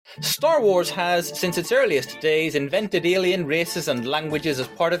Star Wars has, since its earliest days, invented alien races and languages as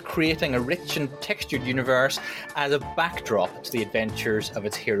part of creating a rich and textured universe as a backdrop to the adventures of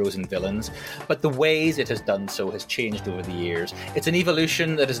its heroes and villains. But the ways it has done so has changed over the years. It's an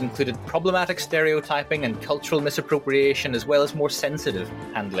evolution that has included problematic stereotyping and cultural misappropriation, as well as more sensitive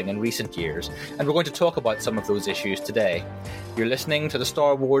handling in recent years. And we're going to talk about some of those issues today. You're listening to the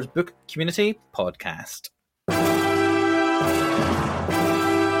Star Wars Book Community Podcast.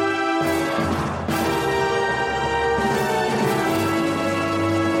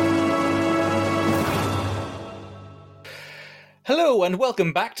 Hello and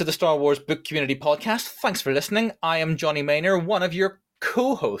welcome back to the Star Wars Book Community Podcast. Thanks for listening. I am Johnny Maynor, one of your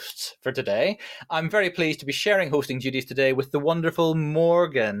co-hosts for today. I'm very pleased to be sharing hosting duties today with the wonderful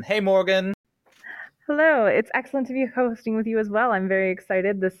Morgan. Hey, Morgan. Hello. It's excellent to be hosting with you as well. I'm very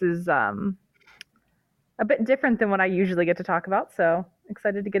excited. This is a bit different than what I usually get to talk about, so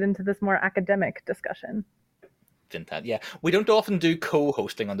excited to get into this more academic discussion. Yeah, we don't often do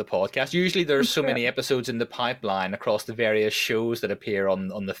co-hosting on the podcast. Usually there's so many episodes in the pipeline across the various shows that appear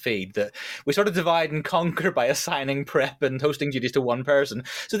on the feed that we sort of divide and conquer by assigning prep and hosting duties to one person.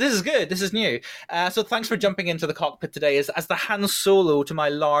 So this is good. This is new. So thanks for jumping into the cockpit today as the Han Solo to my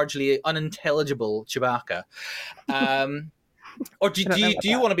largely unintelligible Chewbacca. Or do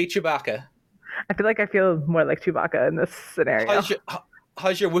you want to be Chewbacca? I feel like I feel more like Chewbacca in this scenario.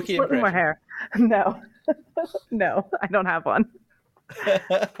 How's your Wookiee impression? More hair. No. No, I don't have one.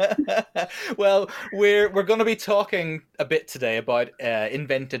 Well, we're going to be talking a bit today about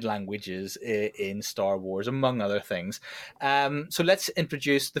invented languages in Star Wars, among other things. So let's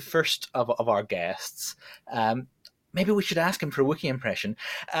introduce the first of our guests. Maybe we should ask him for a Wookiee impression.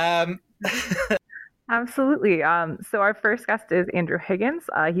 Absolutely. So our first guest is Andrew Higgins.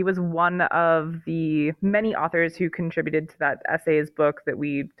 He was one of the many authors who contributed to that essays book that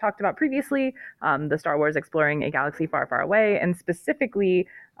we talked about previously, the Star Wars Exploring a Galaxy Far, Far Away, and specifically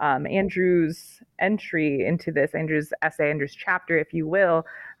Andrew's entry into this, Andrew's essay, Andrew's chapter, if you will,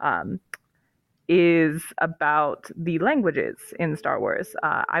 is about the languages in Star Wars.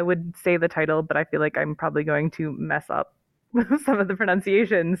 I would say the title, but I feel like I'm probably going to mess up some of the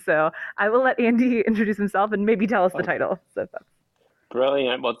pronunciations. So I will let Andy introduce himself and maybe tell us the title. So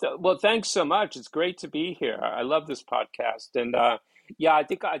Brilliant. Well, thanks so much. It's great to be here. I love this podcast. And I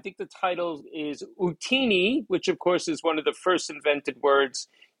think the title is Utini, which of course is one of the first invented words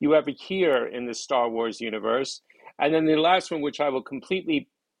you ever hear in the Star Wars universe. And then the last one, which I would completely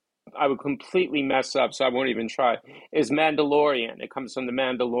mess up, so I won't even try, is Mandalorian. It comes from the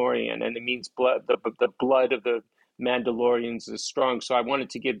Mandalorian, and it means blood. The blood of the Mandalorians is strong, so I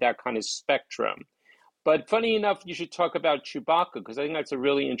wanted to give that kind of spectrum. But funny enough, you should talk about Chewbacca, because I think that's a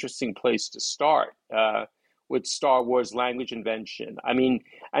really interesting place to start with Star Wars language invention.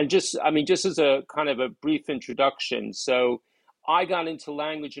 Just as a kind of a brief introduction. So I got into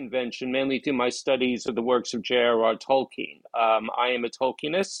language invention mainly through my studies of the works of J.R.R. Tolkien. I am a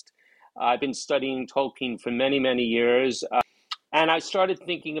Tolkienist. I've been studying Tolkien for many, many years. And I started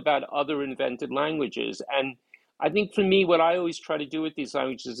thinking about other invented languages. And I think for me, what I always try to do with these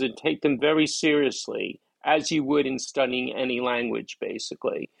languages is to take them very seriously, as you would in studying any language,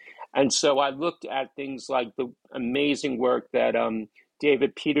 basically. And so I looked at things like the amazing work that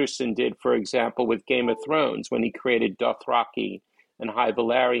David Peterson did, for example, with Game of Thrones, when he created Dothraki and High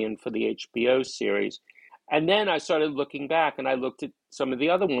Valyrian for the HBO series. And then I started looking back, and I looked at some of the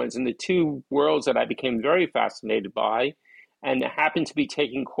other ones, and the two worlds that I became very fascinated by, and happened to be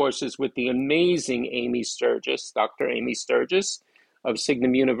taking courses with the amazing Amy Sturgis, Dr. Amy Sturgis of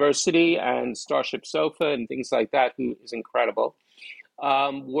Signum University and Starship Sofa and things like that, who is incredible,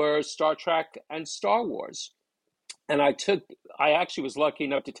 were Star Trek and Star Wars. And I actually was lucky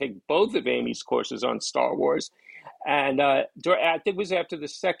enough to take both of Amy's courses on Star Wars. And I think it was after the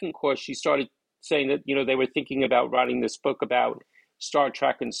second course, she started saying that, they were thinking about writing this book about Star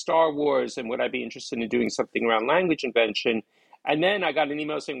Trek and Star Wars, and would I be interested in doing something around language invention? And then I got an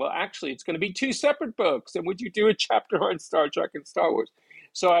email saying, well, actually, it's going to be two separate books, and would you do a chapter on Star Trek and Star Wars?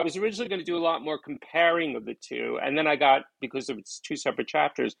 So I was originally going to do a lot more comparing of the two, and then I got, because of its two separate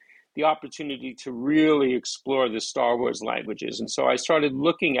chapters, the opportunity to really explore the Star Wars languages. And so I started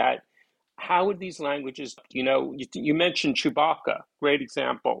looking at how would these languages, you mentioned Chewbacca, great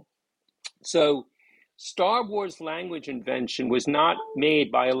example. So Star Wars language invention was not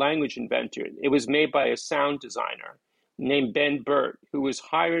made by a language inventor. It was made by a sound designer named Ben Burt, who was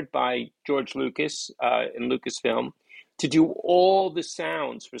hired by George Lucas in Lucasfilm to do all the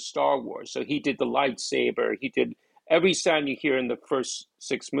sounds for Star Wars. So he did the lightsaber, he did every sound you hear in the first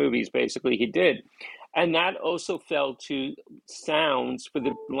 6 movies, basically he did. And that also fell to sounds for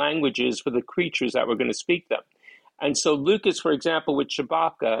the languages for the creatures that were going to speak them. And so Lucas, for example, with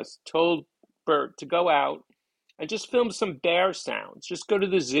Chewbacca, told Bert to go out and just film some bear sounds. Just go to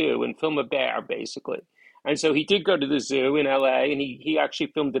the zoo and film a bear, basically. And so he did go to the zoo in LA, and he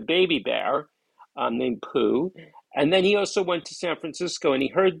actually filmed a baby bear named Pooh. And then he also went to San Francisco, and he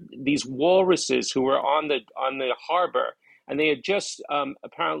heard these walruses who were on the harbor, and they had just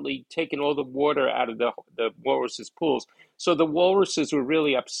apparently taken all the water out of the walruses' pools. So the walruses were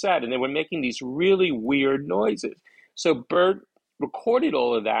really upset, and they were making these really weird noises. So Bert recorded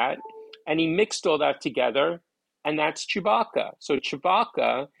all of that, and he mixed all that together, and that's Chewbacca. So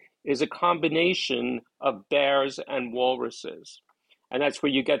Chewbacca is a combination of bears and walruses. And that's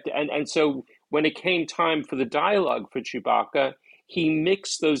where you get and so when it came time for the dialogue for Chewbacca, he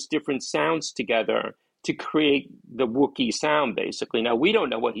mixed those different sounds together to create the Wookiee sound, basically. Now, we don't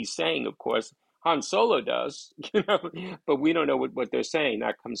know what he's saying, of course. Han Solo does, but we don't know what they're saying.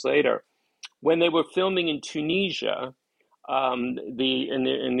 That comes later. When they were filming in Tunisia, in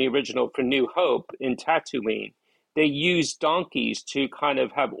the original for New Hope in Tatooine, they used donkeys to kind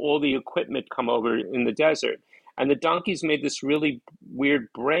of have all the equipment come over in the desert. And the donkeys made this really weird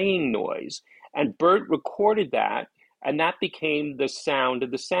braying noise. And Bert recorded that, and that became the sound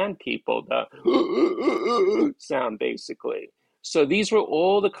of the Sand People, the sound, basically. So these were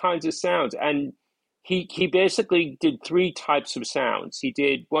all the kinds of sounds. And he basically did three types of sounds. He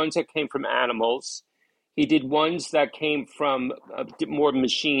did ones that came from animals. He did ones that came from more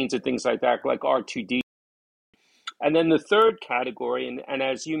machines and things like that, like R2D. And then the third category, and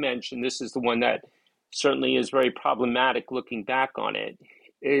as you mentioned, this is the one that certainly is very problematic looking back on it,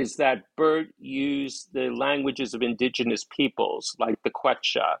 is that Bert used the languages of indigenous peoples, like the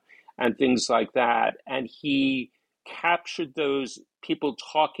Quechua and things like that. And he captured those people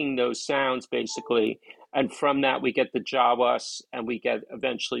talking those sounds, basically. And from that, we get the Jawas, and we get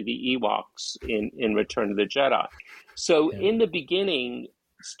eventually the Ewoks in Return of the Jedi. So in the beginning,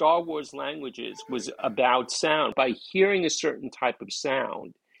 Star Wars languages was about sound. By hearing a certain type of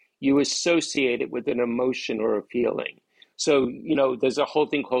sound, you associate it with an emotion or a feeling. So, there's a whole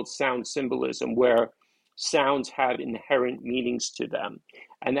thing called sound symbolism, where sounds have inherent meanings to them.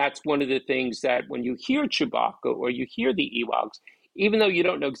 And that's one of the things that when you hear Chewbacca or you hear the Ewoks, even though you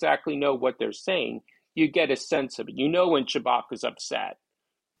don't exactly know what they're saying, you get a sense of it. You know when Chewbacca's upset,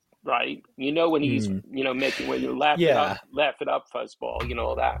 right? You know when he's, when you laugh it up, fuzzball,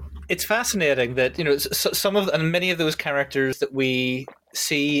 all that. It's fascinating that, some of and many of those characters that we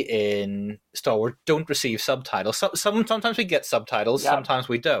see in Star Wars don't receive subtitles. Sometimes we get subtitles, sometimes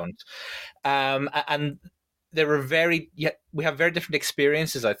we don't. And there are we have very different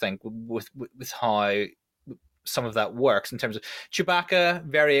experiences, I think, with how some of that works in terms of Chewbacca,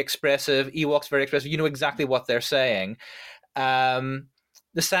 very expressive, Ewoks, very expressive. You know exactly what they're saying.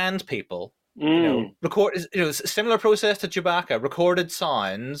 The Sand People, record, similar process to Chewbacca, recorded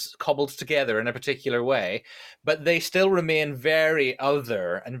sounds cobbled together in a particular way, but they still remain very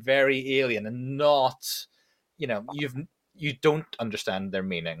other and very alien and not, you don't understand their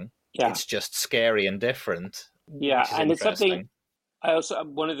meaning. Yeah. It's just scary and different. Yeah, and it's something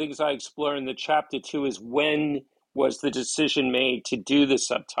one of the things I explore in the chapter too is when was the decision made to do the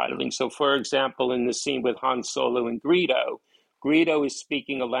subtitling. So, for example, in the scene with Han Solo and Greedo is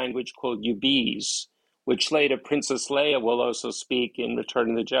speaking a language called Ubese, which later Princess Leia will also speak in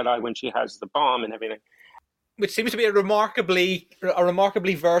Return of the Jedi when she has the bomb and everything. Which seems to be a remarkably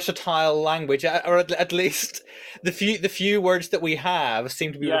versatile language, or at least the few words that we have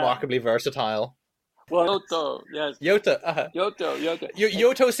seem to be remarkably versatile. Well, Yoto, yes. Yoto. Yoto.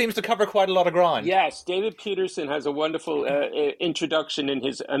 Yoto seems to cover quite a lot of ground. Yes, David Peterson has a wonderful introduction in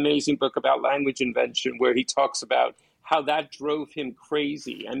his amazing book about language invention, where he talks about how that drove him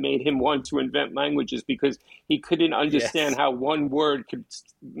crazy and made him want to invent languages because he couldn't understand how one word could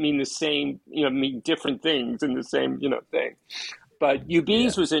mean the same, mean different things in the same, thing. But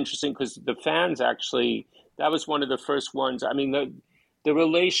Ubese was interesting because the fans actually, that was one of the first ones. I mean, the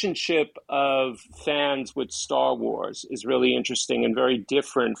relationship of fans with Star Wars is really interesting and very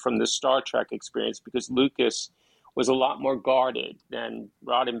different from the Star Trek experience because Lucas was a lot more guarded than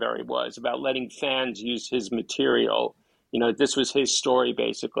Roddenberry was about letting fans use his material. This was his story,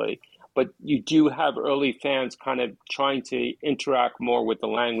 basically. But you do have early fans kind of trying to interact more with the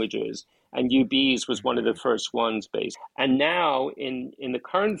languages. And Ubese was one of the first ones, basically. And now, in the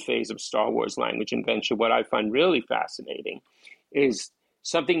current phase of Star Wars language invention, what I find really fascinating is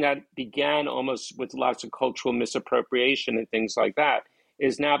something that began almost with lots of cultural misappropriation and things like that,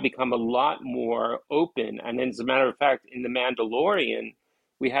 is now become a lot more open. And as a matter of fact, in The Mandalorian,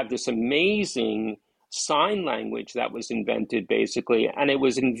 we have this amazing sign language that was invented, basically. And it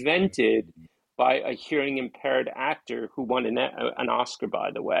was invented by a hearing impaired actor who won an Oscar,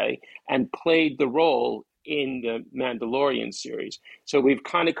 by the way, and played the role in the Mandalorian series. So we've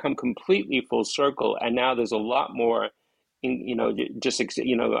kind of come completely full circle, and now there's a lot more,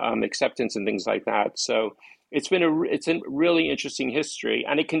 acceptance and things like that. So it's a really interesting history,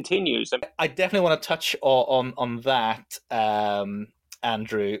 and it continues. I definitely want to touch on that,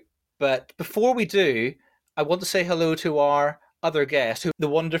 Andrew. But before we do, I want to say hello to our other guest, the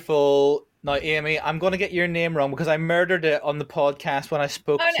wonderful. Now, Amy, I'm going to get your name wrong because I murdered it on the podcast when I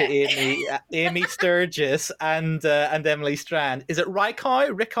spoke to Amy Sturgis and Emily Strand. Is it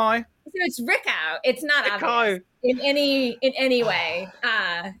Rickow? So it's Rickow. It's not obvious in any way.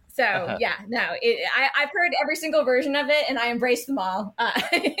 I've heard every single version of it, and I embrace them all.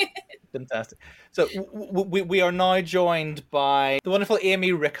 Fantastic. So we are now joined by the wonderful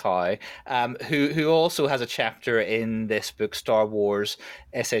Amy Rickow, who also has a chapter in this book, Star Wars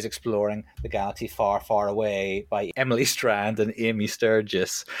Essays Exploring the Galaxy Far, Far Away, by Emily Strand and Amy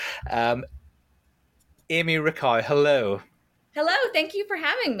Sturgis. Amy Rickow, hello. Hello, thank you for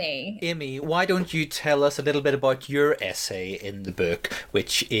having me. Amy, why don't you tell us a little bit about your essay in the book,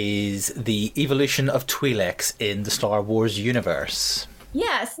 which is The Evolution of Twi'leks in the Star Wars Universe?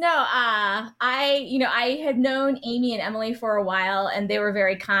 Yes, no, I had known Amy and Emily for a while, and they were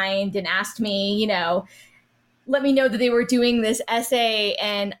very kind and asked me, let me know that they were doing this essay.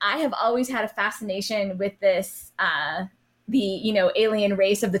 And I have always had a fascination with this, the alien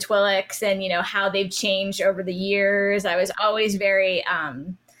race of the Twi'leks and, how they've changed over the years. I was always very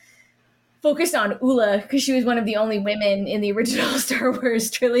focused on Ula because she was one of the only women in the original Star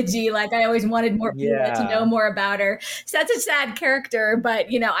Wars trilogy. Like, I always wanted more Ula to know more about her. Such a sad character, but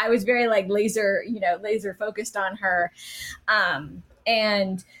I was very laser focused on her.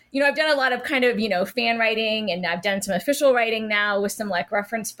 And I've done a lot of kind of fan writing, and I've done some official writing now with some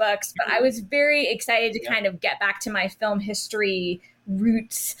reference books, but I was very excited to kind of get back to my film history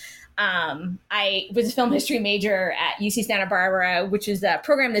roots. I was a film history major at UC Santa Barbara, which is a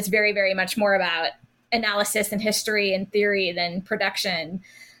program that's very, very much more about analysis and history and theory than production.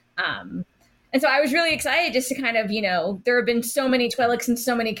 And so I was really excited just to kind of, there have been so many Twi'leks and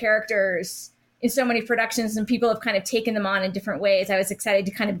so many characters in so many productions, and people have kind of taken them on in different ways. I was excited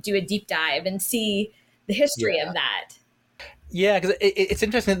to kind of do a deep dive and see the history of that. Yeah, because it's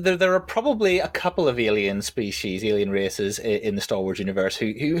interesting. There are probably a couple of alien races in the Star Wars universe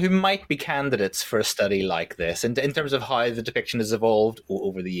who might be candidates for a study like this, and in terms of how the depiction has evolved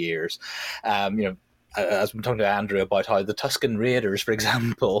over the years. As I'm talking to Andrew about how the Tusken Raiders, for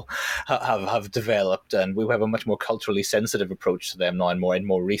example, have developed, and we have a much more culturally sensitive approach to them now in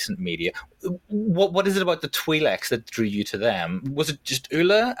more recent media. What is it about the Twi'leks that drew you to them? Was it just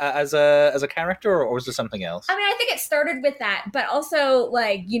Ula as a character, or was there something else? I mean, I think it started with that, but also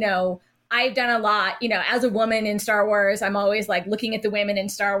I've done a lot, as a woman in Star Wars. I'm always looking at the women in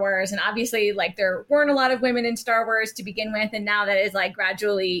Star Wars, and obviously there weren't a lot of women in Star Wars to begin with. And now that is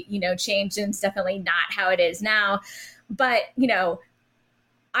gradually, changed, and it's definitely not how it is now. But,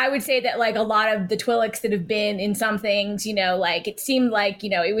 I would say that a lot of the Twi'leks that have been in some things, it seemed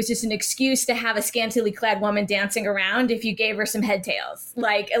it was just an excuse to have a scantily clad woman dancing around if you gave her some head tails.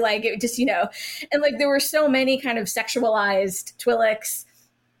 It just, and there were so many kind of sexualized Twi'leks.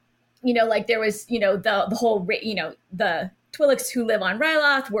 There was, the whole, the Twi'leks who live on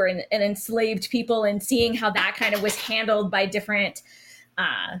Ryloth were an enslaved people, and seeing how that kind of was handled by different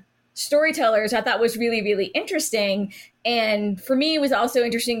storytellers, I thought was really, really interesting. And for me, it was also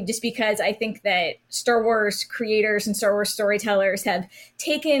interesting just because I think that Star Wars creators and Star Wars storytellers have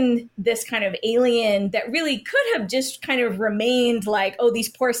taken this kind of alien that really could have just kind of remained these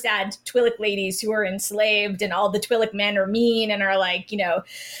poor, sad Twi'lek ladies who are enslaved, and all the Twi'lek men are mean and are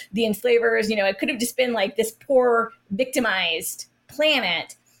the enslavers. It could have just been this poor, victimized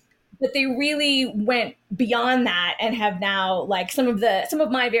planet. But they really went beyond that and have now some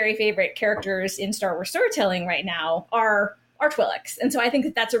of my very favorite characters in Star Wars storytelling right now are Twi'leks. And so I think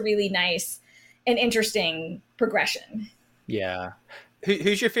that that's a really nice and interesting progression. Yeah.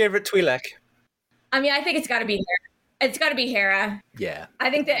 Who's your favorite Twi'lek? I mean, I think it's got to be Hera. It's got to be Hera. Yeah. I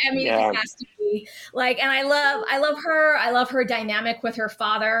think that, it just has to be and I love her. I love her dynamic with her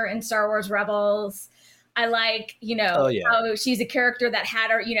father in Star Wars Rebels. I how she's a character that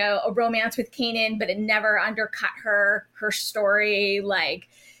had a romance with Kanan, but it never undercut her story.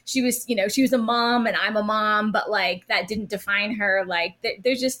 She was, she was a mom and I'm a mom, but that didn't define her.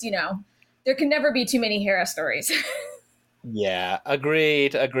 There's just, there can never be too many Hera stories. Yeah,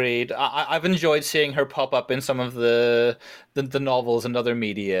 agreed. I've enjoyed seeing her pop up in some of the novels and other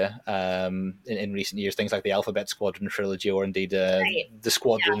media in recent years, things like the Alphabet Squadron trilogy, or indeed Right. the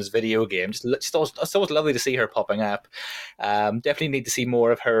Squadrons video game. It's always lovely to see her popping up. Definitely need to see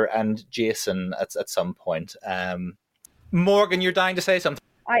more of her and Jason at some point. Morgan, you're dying to say something.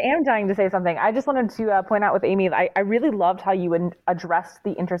 I am dying to say something. I just wanted to point out with Amy, I really loved how you addressed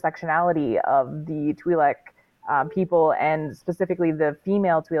the intersectionality of the Twi'lek people, and specifically the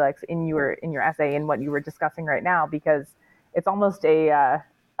female Twi'leks in your essay and what you were discussing right now, because it's almost a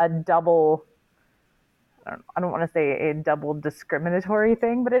double. I don't want to say a double discriminatory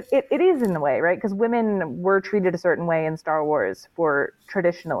thing, but it is in a way, right? Because women were treated a certain way in Star Wars for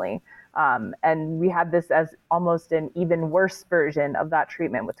traditionally. And we had this as almost an even worse version of that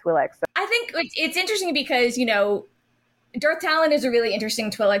treatment with Twi'leks. So I think it's interesting because, Darth Talon is a really interesting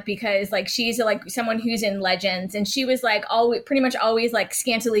Twi'lek because like she's like someone who's in Legends, and she was like pretty much always like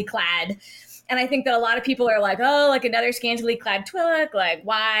scantily clad. And I think that a lot of people are like, oh, like another scantily clad Twi'lek, like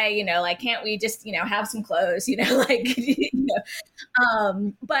why, like can't we just, have some clothes, like,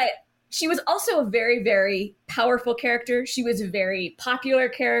 but she was also a very, very powerful character. She was a very popular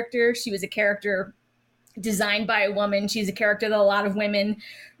character. She was a character designed by a woman. She's a character that a lot of women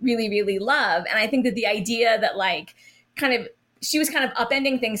really, really love. And I think that the idea that like she was kind of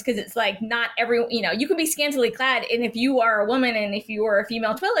upending things, because it's like not every, you can be scantily clad, and if you are a woman and if you are a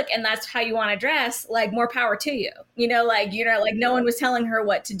female Twi'lek and that's how you want to dress, like more power to you. Like no one was telling her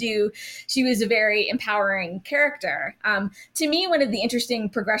what to do. She was a very empowering character. To me, one of the interesting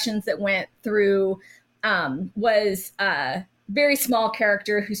progressions that went through was very small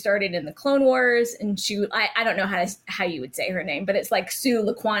character who started in the Clone Wars, and I don't know how you would say her name, but it's like Sue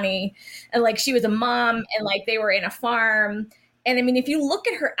Laquani, and like she was a mom, and like they were in a farm. And I mean, if you look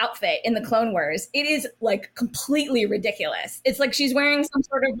at her outfit in the Clone Wars, it is like completely ridiculous. It's like she's wearing some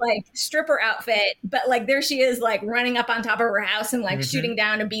sort of like stripper outfit, but like there she is, like running up on top of her house and like shooting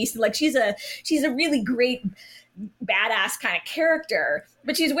down a beast. Like she's a really great badass kind of character,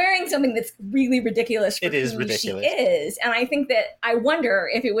 but she's wearing something that's really ridiculous for who she is. And I think that I wonder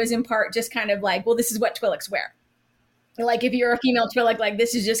if it was in part just kind of like, well, this is what Twi'leks wear. Like if you're a female Twi'lek, like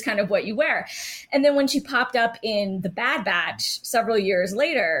this is just kind of what you wear. And then when she popped up in the Bad Batch several years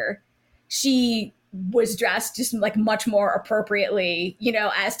later, she was dressed just like much more appropriately,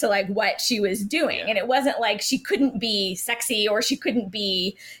 as to like what she was doing. Yeah. And it wasn't like she couldn't be sexy, or she couldn't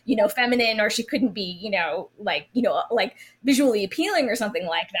be, feminine, or she couldn't be, like visually appealing or something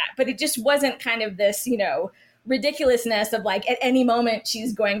like that. But it just wasn't kind of this, ridiculousn's of like at any moment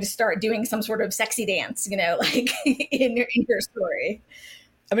she's going to start doing some sort of sexy dance, like in her story.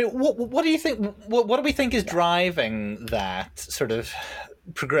 I mean, what do you think? What do we think is driving that sort of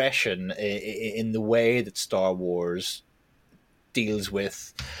progression in the way that Star Wars deals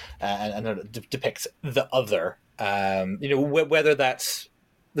with and depicts the other? Whether that's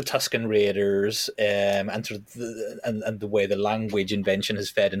the Tusken Raiders and sort of the way the language invention has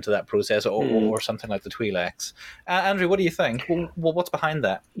fed into that process, or something like the Twi'leks. Andrew, what do you think? Well, what's behind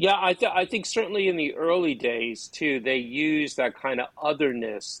that? Yeah, I think certainly in the early days too, they used that kind of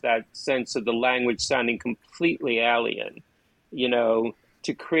otherness, that sense of the language sounding completely alien,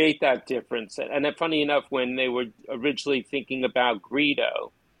 to create that difference. And funny enough, when they were originally thinking about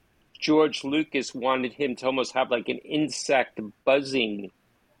Greedo, George Lucas wanted him to almost have like an insect buzzing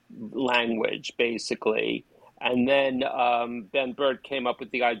language, basically. And then Ben Burtt came up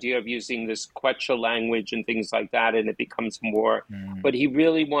with the idea of using this Quechua language and things like that, and it becomes more. But he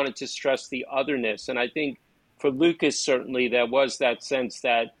really wanted to stress the otherness. And I think for Lucas, certainly, there was that sense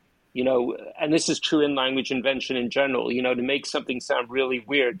that, and this is true in language invention in general, to make something sound really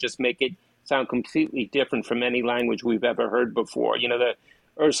weird, just make it sound completely different from any language we've ever heard before. The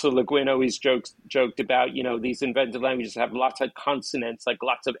Ursula Le Guin always joked about, these invented languages have lots of consonants, like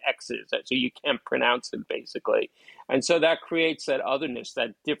lots of X's, so you can't pronounce it, basically. And so that creates that otherness,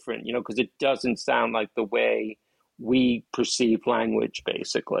 that different, because it doesn't sound like the way we perceive language,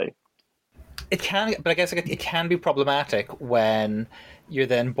 basically. It can, but I guess it can be problematic when you're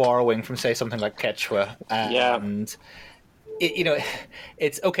then borrowing from, say, something like Quechua, and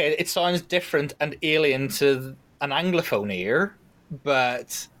it's okay. It sounds different and alien to an Anglophone ear,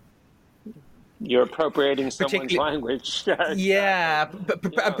 but you're appropriating someone's language.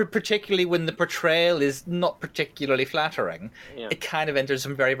 But particularly when the portrayal is not particularly flattering, it kind of enters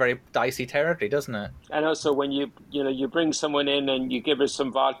some very, very dicey territory, doesn't it? And also when you bring someone in and you give her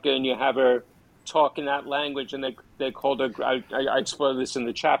some vodka and you have her talk in that language, and they called her, I explore this in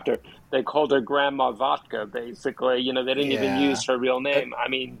the chapter, they called her Grandma Vodka, basically. They didn't even use her real name. I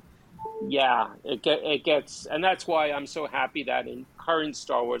mean, yeah, it gets, and that's why I'm so happy that in current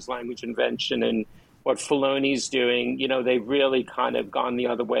Star Wars language invention and what Filoni's doing, they've really kind of gone the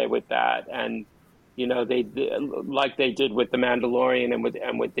other way with that, and they like they did with the Mandalorian and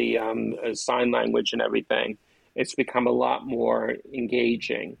with the sign language and everything. It's become a lot more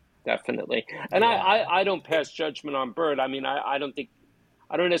engaging, definitely. And I don't pass judgment on Bird. I mean, I don't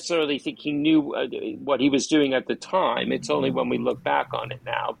necessarily think he knew what he was doing at the time. It's only when we look back on it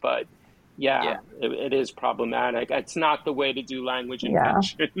now, but. Yeah, it is problematic. It's not the way to do language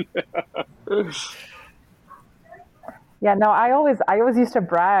invention. Yeah, no, I always used to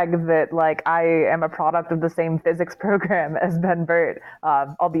brag that like I am a product of the same physics program as Ben Burt,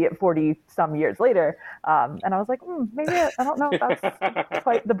 albeit 40 some years later. And I was like, maybe I don't know if that's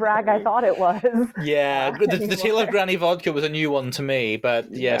quite the brag I thought it was. Yeah, the Tale of Granny Vodka was a new one to me, but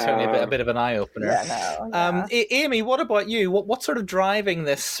certainly a bit of an eye opener. Yeah, Amy, what about you? What's sort of driving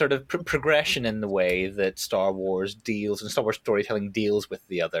this sort of progression in the way that Star Wars deals and Star Wars storytelling deals with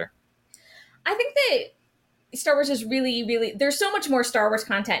the other? I think that Star Wars is really, really, there's so much more Star Wars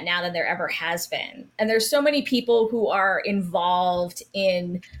content now than there ever has been. And there's so many people who are involved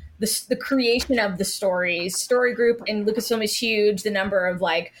in the creation of the stories. Story group in Lucasfilm is huge. The number of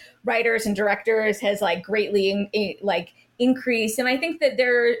like writers and directors has like greatly increased. And I think that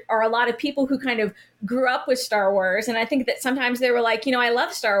there are a lot of people who kind of grew up with Star Wars. And I think that sometimes they were like, I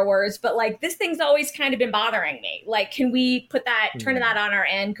love Star Wars, but like this thing's always kind of been bothering me. Like, can we turn that on our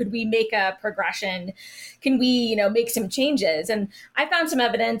end? Could we make a progression? Can we, make some changes? And I found some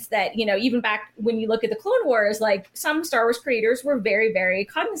evidence that, even back when you look at the Clone Wars, like some Star Wars creators were very, very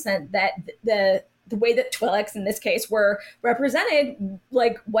cognizant that the way that Twi'leks in this case were represented,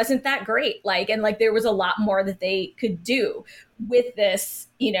 like, wasn't that great. Like, and like, there was a lot more that they could do with this,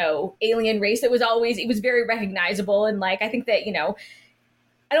 alien race that it was very recognizable. And like, I think that,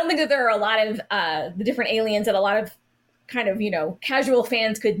 I don't think that there are a lot of the different aliens that a lot of kind of, casual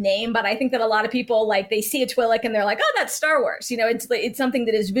fans could name, but I think that a lot of people, like, they see a Twi'lek and they're like, oh, that's Star Wars. It's something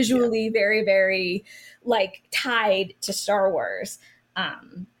that is visually very, very like tied to Star Wars.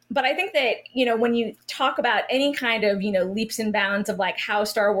 But I think that, when you talk about any kind of, leaps and bounds of like how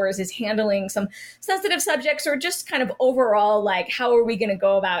Star Wars is handling some sensitive subjects or just kind of overall, like, how are we going to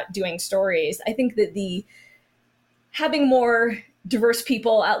go about doing stories? I think that having more diverse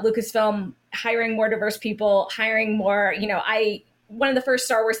people at Lucasfilm, hiring more diverse people, hiring more, one of the first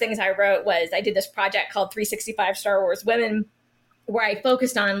Star Wars things I wrote was I did this project called 365 Star Wars Women, where I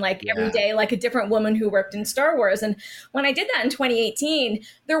focused on like every day, like a different woman who worked in Star Wars. And when I did that in 2018,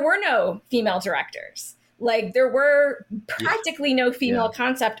 there were no female directors. Like there were practically no female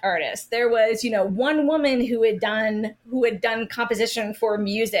concept artists. There was, one woman who had done composition for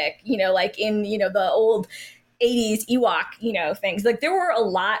music, like in, the old 80s Ewok, things. Like there were a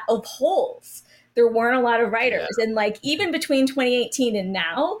lot of holes. There weren't a lot of writers. And like even between 2018 and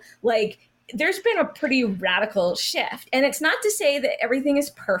now, like there's been a pretty radical shift. And it's not to say that everything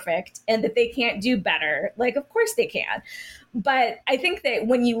is perfect and that they can't do better. Like, of course they can. But I think that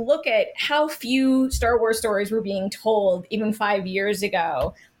when you look at how few Star Wars stories were being told even 5 years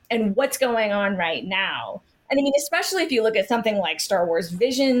ago and what's going on right now, and I mean, especially if you look at something like Star Wars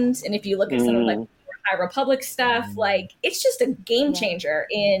Visions and if you look at some of like High Republic stuff, like it's just a game changer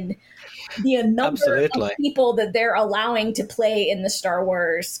in the number of people that they're allowing to play in the Star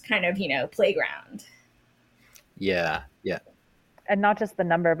Wars kind of, playground. Yeah. And not just the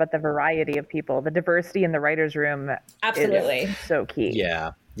number, but the variety of people, the diversity in the writer's room. Absolutely. Is so key.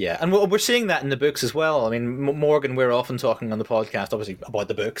 Yeah. And we're seeing that in the books as well. I mean, Morgan, we're often talking on the podcast, obviously, about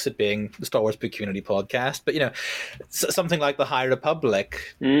the books, it being the Star Wars Book Community podcast. But, something like the High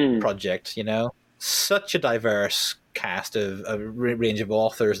Republic project, such a diverse cast of a range of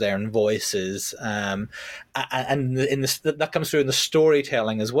authors there and voices, and that comes through in the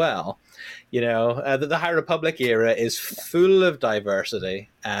storytelling as well. The High Republic era is full of diversity.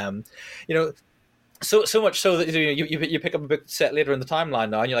 So much so that you pick up a book set later in the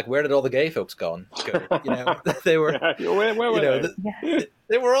timeline now, and you're like, where did all the gay folks go? They were,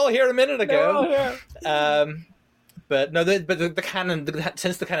 they were all here a minute ago. But no, the canon,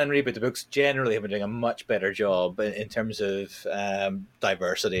 since the canon reboot, the books generally have been doing a much better job in terms of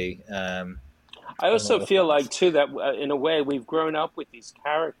diversity. I also feel like, too, that in a way we've grown up with these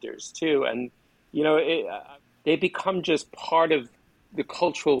characters, too. And, they become just part of the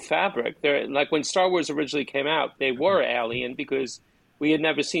cultural fabric. They're like when Star Wars originally came out, they were alien because we had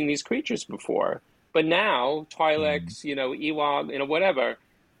never seen these creatures before. But now, Twi'leks, Ewok, whatever,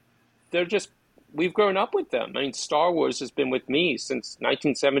 they're just we've grown up with them. I mean, Star Wars has been with me since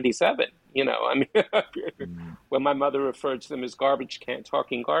 1977. I mean, when my mother referred to them as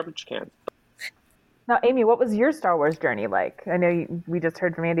talking garbage cans. Now, Amy, what was your Star Wars journey like? I know we just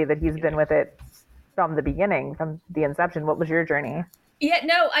heard from Andy that he's been with it from the beginning, from the inception. What was your journey? Yeah,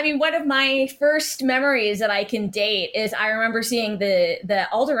 no, I mean, one of my first memories that I can date is I remember seeing the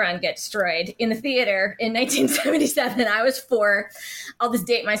Alderaan get destroyed in the theater in 1977. I was 4. I'll just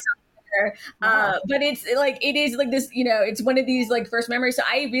date myself. Wow. But it is like this, it's one of these like first memories. So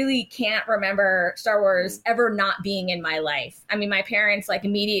I really can't remember Star Wars ever not being in my life. I mean, my parents like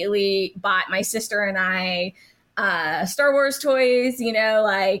immediately bought my sister and I Star Wars toys,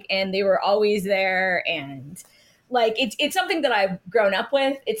 and they were always there. And like, it's something that I've grown up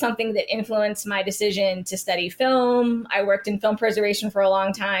with. It's something that influenced my decision to study film. I worked in film preservation for a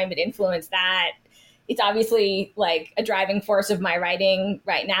long time. It influenced that. It's obviously like a driving force of my writing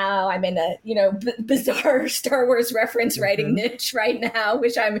right now. I'm in a, bizarre Star Wars reference writing niche right now,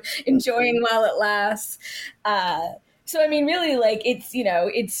 which I'm enjoying while it lasts. So, I mean, really, like,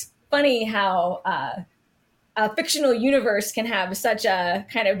 it's funny how a fictional universe can have such a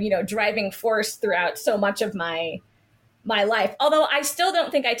kind of, driving force throughout so much of my life. Although I still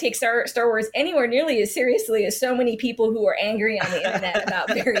don't think I take Star Wars anywhere nearly as seriously as so many people who are angry on the internet about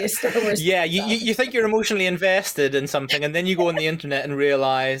various Star Wars. Yeah, you think you're emotionally invested in something, and then you go on the internet and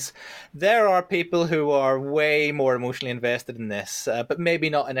realize there are people who are way more emotionally invested in this, but maybe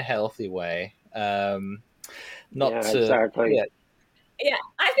not in a healthy way. Exactly. Yeah,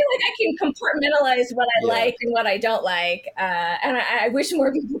 I feel like I can compartmentalize what I like and what I don't like, and I wish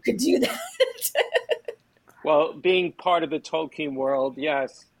more people could do that. Well, being part of the Tolkien world,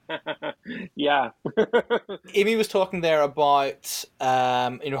 yes. Yeah. Amy was talking there about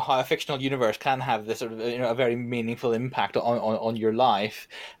how a fictional universe can have this sort of a very meaningful impact on your life.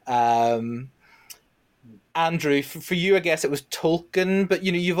 Andrew, for you, I guess it was Tolkien, but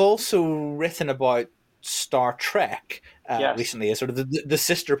you've also written about Star Trek recently, as sort of the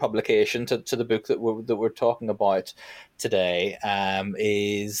sister publication to the book that we're talking about today.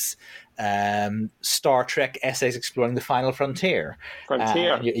 Is Star Trek Essays Exploring the Final Frontier.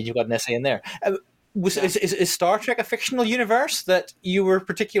 You've got an essay in there. Is Star Trek a fictional universe that you were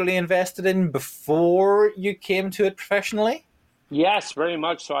particularly invested in before you came to it professionally? Yes, very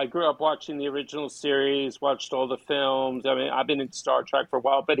much so. I grew up watching the original series, watched all the films. I mean, I've been in Star Trek for a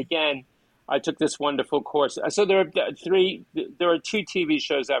while, but again, I took this wonderful course. So there are 2 TV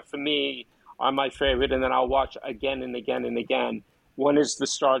shows that for me are my favorite, and then I'll watch again and again and again. One is the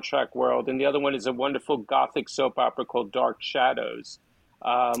Star Trek world, and the other one is a wonderful Gothic soap opera called Dark Shadows,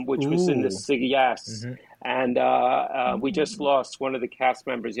 which was in the yes. Mm-hmm. And we just lost one of the cast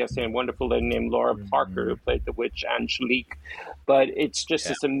members yesterday, a wonderful lady named Laura Parker, who played the witch Angelique. But it's just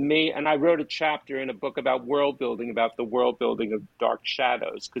this amazing, and I wrote a chapter in a book about world building, about the world building of Dark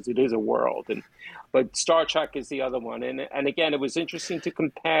Shadows, because it is a world. But Star Trek is the other one. And again, it was interesting to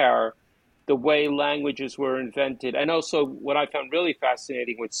compare the way languages were invented. And also what I found really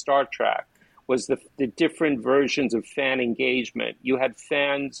fascinating with Star Trek was the different versions of fan engagement. You had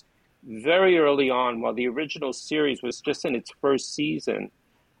fans very early on, while the original series was just in its first season,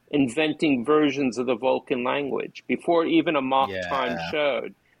 inventing versions of the Vulcan language before even a mock time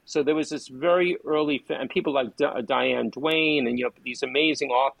showed. So there was this very early and people like Diane Duane and these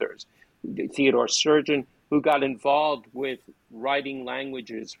amazing authors, Theodore Sturgeon, who got involved with writing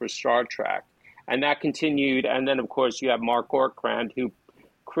languages for Star Trek. And that continued. And then, of course, you have Mark Orkrand, who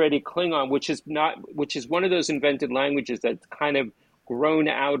created Klingon, which is one of those invented languages that's kind of grown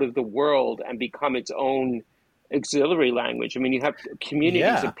out of the world and become its own auxiliary language. I mean, you have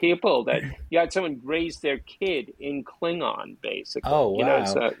communities of people that you had someone raise their kid in Klingon, basically. Oh,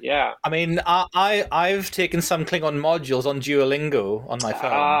 wow. I mean, I've taken some Klingon modules on Duolingo on my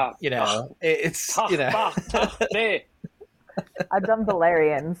phone. It's I've done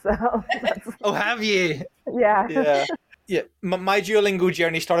Valerian, so. Oh, have you? Yeah. Yeah. My Duolingo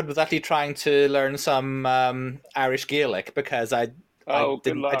journey started with actually trying to learn some Irish Gaelic because I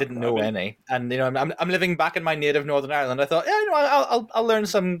didn't know any, and I'm living back in my native Northern Ireland. I thought, I'll learn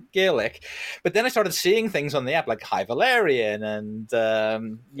some Gaelic, but then I started seeing things on the app like High Valerian, and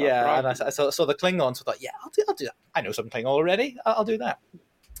and I saw the Klingon, so I thought, I'll do that. I know some Klingon already. I'll do that.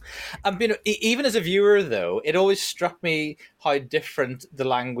 Even as a viewer, though, it always struck me how different the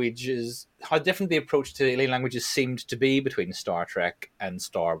approach to alien languages seemed to be between Star Trek and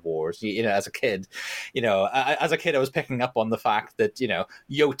Star Wars. As a kid, I was picking up on the fact that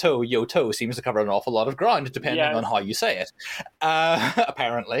Yoto seems to cover an awful lot of ground depending on how you say it.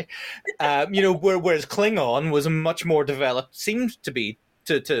 Apparently, whereas Klingon was much more developed, seemed to be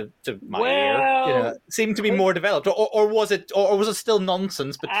to my ear. Seemed to be more developed, or was it still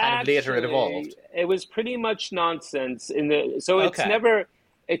nonsense? But kind of later it evolved. It was pretty much nonsense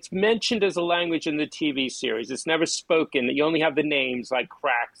It's mentioned as a language in the TV series. It's never spoken. You only have the names like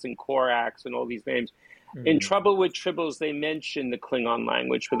Krax and Korax and all these names. In Trouble with Tribbles, they mention the Klingon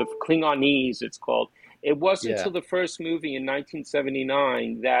language, for the Klingonese, it's called. It wasn't until the first movie in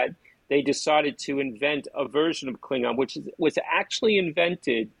 1979 that they decided to invent a version of Klingon, which was actually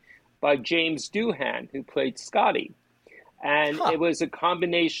invented by James Doohan, who played Scotty. And it was a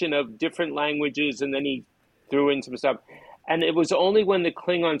combination of different languages, and then he threw in some stuff. And it was only when the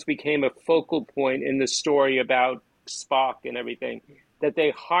Klingons became a focal point in the story about Spock and everything that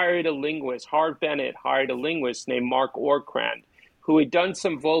they hired a linguist. Harv Bennett hired a linguist named Mark Orkrand, who had done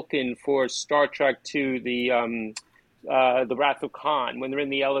some Vulcan for Star Trek II, the Wrath of Khan. When they're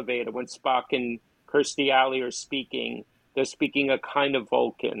in the elevator, when Spock and Kirstie Alley are speaking, they're speaking a kind of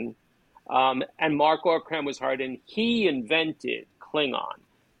Vulcan. And Mark Orkrand was hired, and he invented Klingon,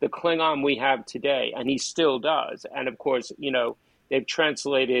 the Klingon we have today, and he still does. And of course, they've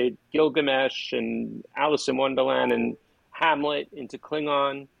translated Gilgamesh and Alice in Wonderland and Hamlet into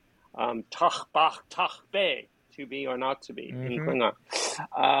Klingon, Tach Bach Tach Be, to be or not to be in Klingon.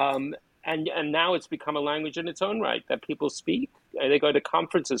 And now it's become a language in its own right that people speak. They go to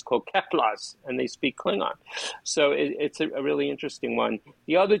conferences called Keplas, and they speak Klingon. So it's a really interesting one.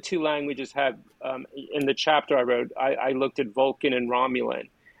 The other two languages have, in the chapter I wrote, I looked at Vulcan and Romulan,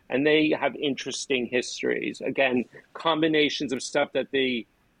 and they have interesting histories. Again, combinations of stuff that the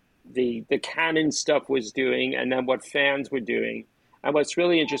canon stuff was doing, and then what fans were doing. And what's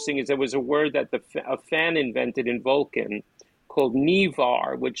really interesting is there was a word that a fan invented in Vulcan called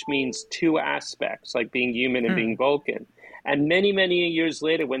Nivar, which means two aspects, like being human and being Vulcan. And many, many years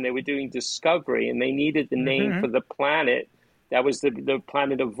later, when they were doing Discovery and they needed the name for the planet, that was the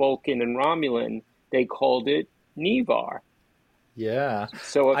planet of Vulcan and Romulan, they called it Nivar. Yeah.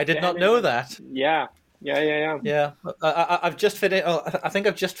 So I did not know that. Yeah. I've just finished. I think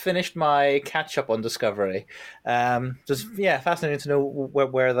I've just finished my catch up on Discovery. Just fascinating to know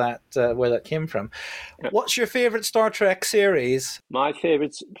where that came from. Yeah. What's your favorite Star Trek series? My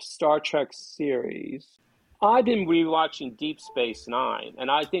favorite Star Trek series. I've been rewatching Deep Space Nine,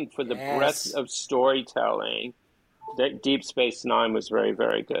 and I think for the breadth of storytelling, that Deep Space Nine was very,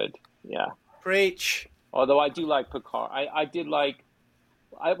 very good. Yeah. Preach. Although I do like Picard. I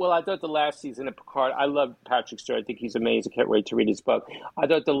thought the last season of Picard, I love Patrick Stewart. I think he's amazing. I can't wait to read his book. I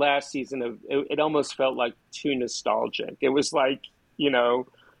thought the last season of it almost felt like too nostalgic. It was like,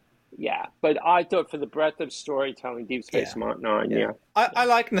 But I thought for the breadth of storytelling, Deep Space Nine, I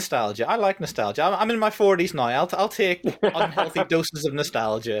like nostalgia. I'm in my 40s now. I'll take unhealthy doses of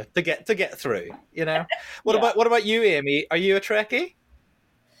nostalgia to get through. What about you, Amy? Are you a Trekkie?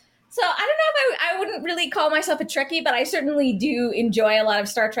 So I don't know if I wouldn't really call myself a Trekkie, but I certainly do enjoy a lot of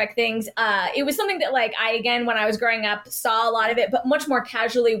Star Trek things. It was something that when I was growing up, saw a lot of it, but much more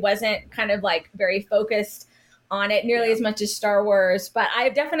casually, wasn't kind of very focused on it nearly as much as Star Wars. But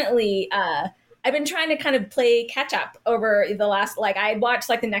I've definitely, I've been trying to kind of play catch up over the last, I had watched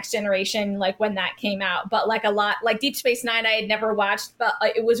The Next Generation, when that came out, but a lot, Deep Space Nine I had never watched, but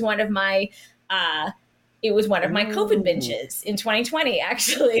it was one of my, COVID binges in 2020,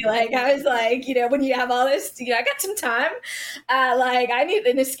 actually. I was when you have all this, I got some time, I need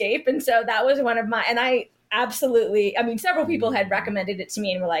an escape. And so that was one of my, and I absolutely, several people had recommended it to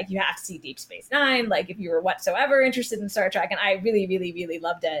me and were like, you have to see Deep Space Nine, if you were whatsoever interested in Star Trek. And I really, really, really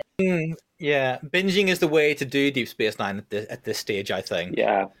loved it. Yeah. Binging is the way to do Deep Space Nine at this stage, I think.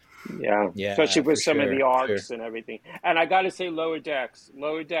 Yeah. Especially with some of the arcs and everything. And I got to say, Lower Decks,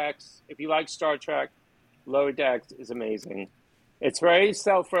 if you like Star Trek, Lower Decks is amazing. It's very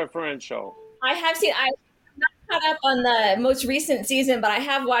self-referential. I have seen. I'm not caught up on the most recent season, but I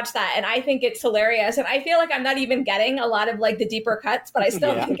have watched that, and I think it's hilarious. And I feel like I'm not even getting a lot of the deeper cuts, but I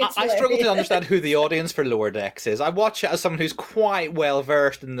still think it's hilarious. I struggle to understand who the audience for Lower Decks is. I watch it as someone who's quite well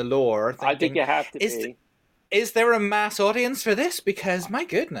versed in the lore. I think you have to be. Is there a mass audience for this? Because my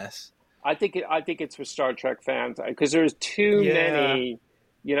goodness, I think it's for Star Trek fans because there's too many.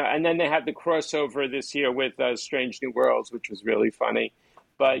 And then they had the crossover this year with Strange New Worlds, which was really funny.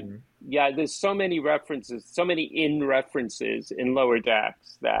 But there's so many references, so many references in Lower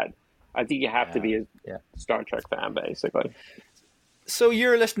Decks that I think you have to be a Star Trek fan, basically. So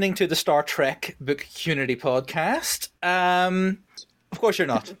you're listening to the Star Trek Book Unity podcast. Of course you're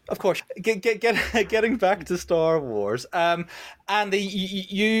not. Of course. Getting back to Star Wars. Andy,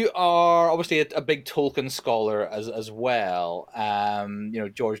 you are obviously a big Tolkien scholar as well.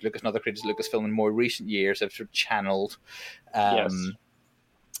 George Lucas and other creators of Lucasfilm in more recent years have sort of channeled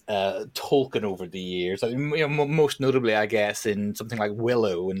Tolkien over the years. I mean, most notably, I guess, in something like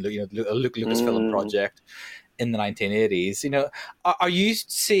Willow and the Lucasfilm project in the 1980s. Are you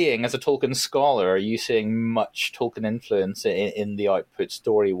seeing, as a Tolkien scholar, are you seeing much Tolkien influence in the output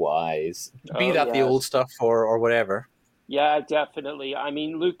story-wise? Be that the old stuff or whatever? Yeah, definitely. I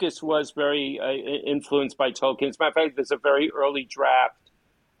mean, Lucas was very influenced by Tolkien. As a matter of fact, there's a very early draft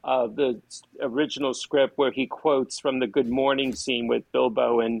of the original script where he quotes from the good morning scene with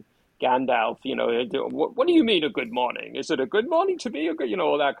Bilbo and Gandalf. What do you mean a good morning? Is it a good morning to me?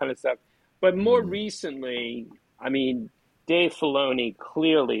 All that kind of stuff. But more recently, I mean, Dave Filoni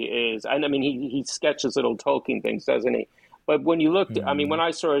clearly is, and I mean, he sketches little Tolkien things, doesn't he? But when you looked, I mean, when I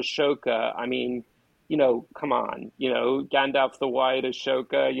saw Ashoka, I mean, come on, Gandalf the White,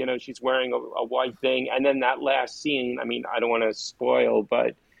 Ashoka, she's wearing a white thing. And then that last scene, I mean, I don't want to spoil,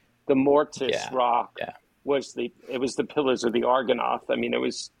 but the Mortis rock was the pillars of the Argonath. I mean, it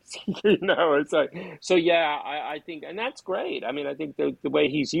was, it's like, so yeah, I think, and that's great. I mean, I think the way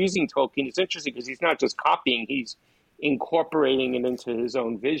he's using Tolkien is interesting because he's not just copying, he's incorporating it into his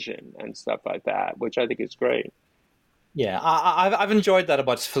own vision and stuff like that, which I think is great. Yeah, I've enjoyed that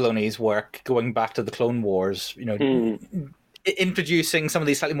about Filoni's work, going back to the Clone Wars, introducing some of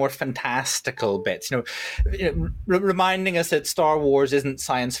these slightly more fantastical bits, reminding us that Star Wars isn't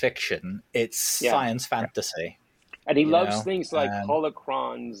science fiction, it's science fantasy. And he loves things like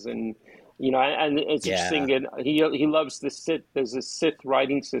holocrons and, and it's interesting that he loves the Sith. There's a Sith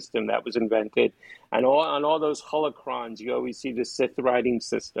writing system that was invented. And on all those holocrons, you always see the Sith writing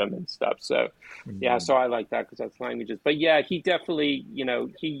system and stuff. So, so I like that because that's languages. But yeah, he definitely,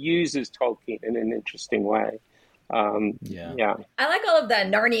 he uses Tolkien in an interesting way. I like all of the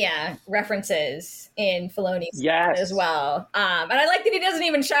Narnia references in Filoni's as well. And I like that he doesn't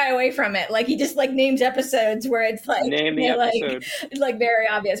even shy away from it. Like he just names episodes where it's like name the episode. It's like very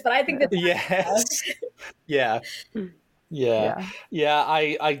obvious. But I think that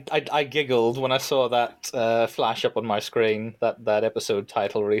I giggled when I saw that flash up on my screen, that episode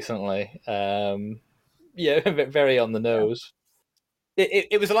title recently. Very on the nose.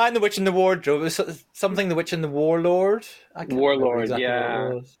 It was a line, The Witch in the Wardrobe. It was something, The Witch and the Warlord. I can't remember exactly what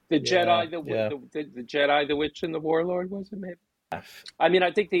it was. The Jedi, the Witch and the Warlord, was it maybe? I mean,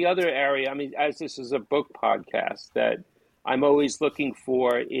 I think the other area, I mean, as this is a book podcast, that I'm always looking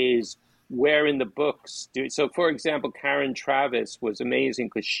for is where in the books so for example, Karen Travis was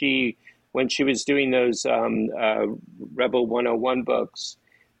amazing because when she was doing those Rebel 101 books,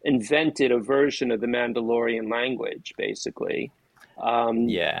 invented a version of the Mandalorian language, basically.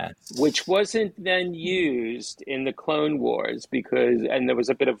 Which wasn't then used in the Clone Wars and there was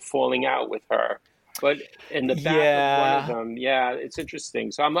a bit of falling out with her. But in the back of one of them, it's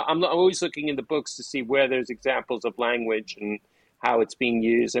interesting. So I'm always looking in the books to see where there's examples of language and how it's being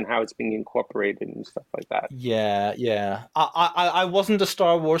used and how it's being incorporated and stuff like that. Yeah. I wasn't a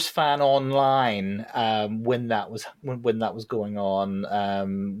Star Wars fan online when that was going on.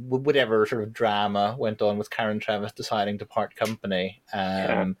 Whatever sort of drama went on with Karen Travis deciding to part company.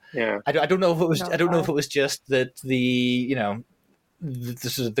 I don't know if it was. I don't know if it was just that the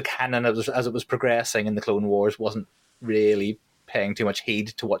canon as it was progressing in the Clone Wars wasn't really paying too much heed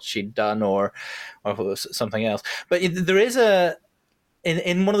to what she'd done, or if it was something else. But there is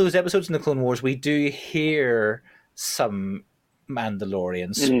in one of those episodes in the Clone Wars, we do hear some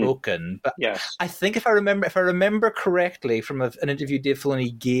Mandalorian spoken, but I think if I remember correctly from an interview Dave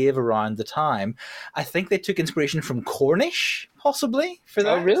Filoni gave around the time, I think they took inspiration from Cornish, possibly, for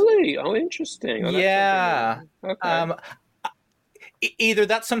that. Oh, really? Oh, interesting. Okay. Either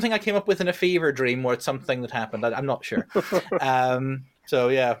that's something I came up with in a fever dream, or it's something that happened. I'm not sure. So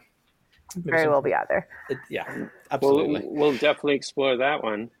yeah. Very well be out there. Absolutely. We'll definitely explore that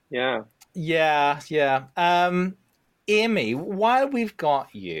one. Yeah. Amy, while we've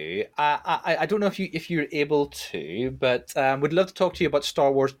got you, I don't know if you're able to, but would love to talk to you about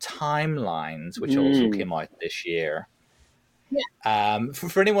Star Wars Timelines, which also came out this year. Yeah.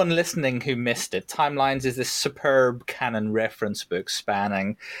 For anyone listening who missed it, Timelines is this superb canon reference book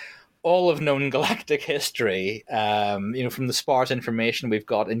spanning all of known galactic history, from the sparse information we've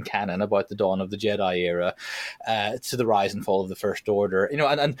got in canon about the dawn of the Jedi era to the rise and fall of the First Order.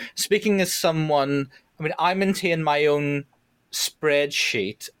 And speaking as someone, I mean, I maintain my own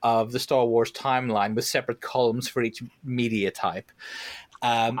spreadsheet of the Star Wars timeline with separate columns for each media type.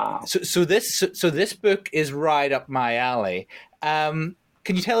 So this book is right up my alley.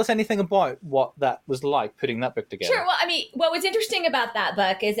 can you tell us anything about what that was like, putting that book together? Sure. Well, I mean, what was interesting about that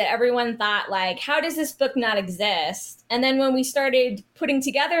book is that everyone thought, like, how does this book not exist? And then when we started putting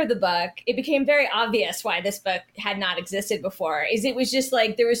together the book, it became very obvious why this book had not existed before. Is it was just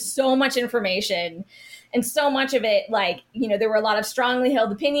like there was so much information, and so much of it, like, there were a lot of strongly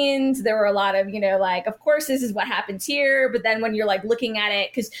held opinions. There were a lot of, like, of course, this is what happens here. But then when you're like looking at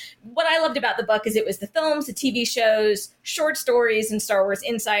it, because what I loved about the book is it was the films, the TV shows, short stories in Star Wars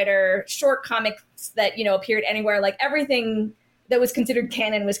Insider, short comics that, appeared anywhere, like everything that was considered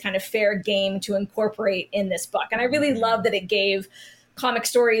canon was kind of fair game to incorporate in this book. And I really love that it gave comic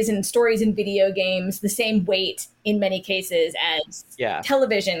stories and stories in video games the same weight in many cases as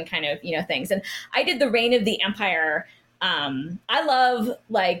television kind of, things. And I did the Reign of the Empire. I love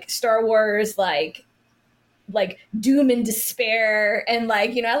like Star Wars, like doom and despair. And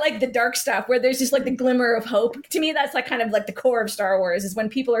like, I like the dark stuff where there's just like the glimmer of hope. To me, that's like kind of like the core of Star Wars, is when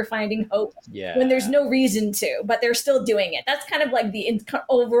people are finding hope when there's no reason to, but they're still doing it. That's kind of like the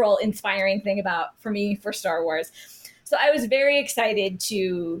overall inspiring thing for Star Wars. So I was very excited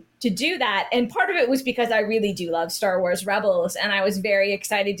to do that. And part of it was because I really do love Star Wars Rebels. And I was very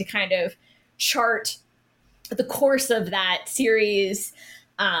excited to kind of chart the course of that series.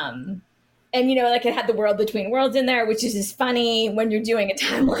 And, like it had the World Between Worlds in there, which is just funny when you're doing a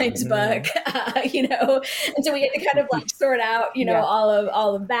timelines book, And so we had to kind of like sort out,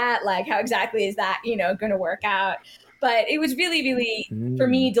 all of that, like how exactly is that, going to work out. But it was really, really, for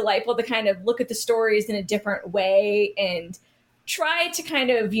me, delightful to kind of look at the stories in a different way and try to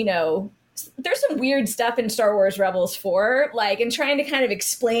kind of, there's some weird stuff in Star Wars Rebels 4, like, and trying to kind of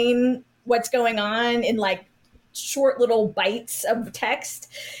explain what's going on in like short little bites of text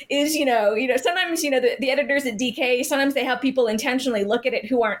is, sometimes, the editors at DK, sometimes they have people intentionally look at it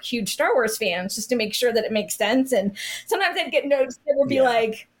who aren't huge Star Wars fans just to make sure that it makes sense. And sometimes I'd get notes that would be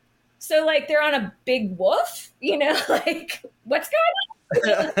like, so like they're on a big wolf, like what's going on?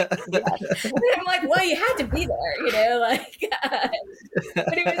 And I'm like, well, you had to be there, but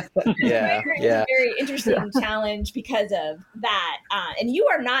it was a very interesting challenge because of that. And you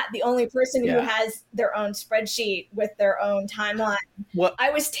are not the only person who has their own spreadsheet with their own timeline. What? I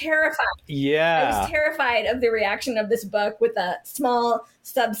was terrified. Yeah. I was terrified of the reaction of this book with a small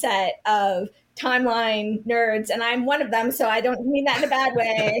subset of timeline nerds, and I'm one of them, so I don't mean that in a bad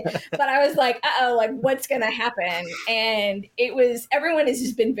way, but I was like, like what's gonna happen? And everyone has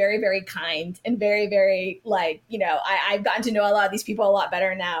just been very, very kind and very, very like, I've gotten to know a lot of these people a lot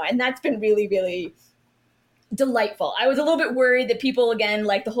better now, and that's been really, really delightful. I was a little bit worried that people, again,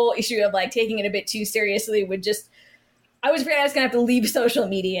 like the whole issue of like taking it a bit too seriously would just, I was afraid I was going to have to leave social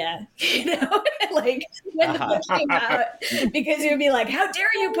media, like when the book came out, because it would be like, how dare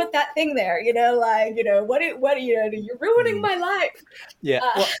you put that thing there? You're ruining my life. Yeah.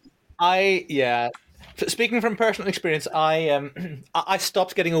 Speaking from personal experience, I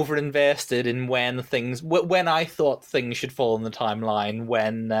stopped getting over invested in when I thought things should fall in the timeline,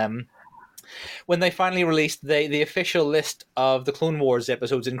 when they finally released the official list of the Clone Wars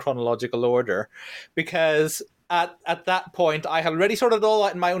episodes in chronological order, because at that point, I had already sorted it all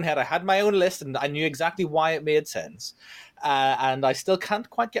out in my own head. I had my own list, and I knew exactly why it made sense. And I still can't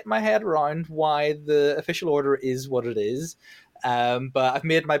quite get my head around why the official order is what it is. But I've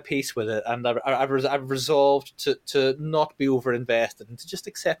made my peace with it, and I've resolved to not be over invested and to just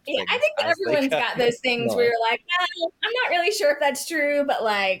accept things. I think that everyone's got those things where you're like, I'm not really sure if that's true, but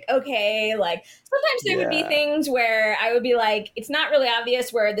like, okay, like sometimes there would be things where I would be like, it's not really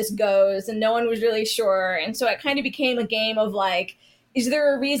obvious where this goes, and no one was really sure, and so it kind of became a game of like, is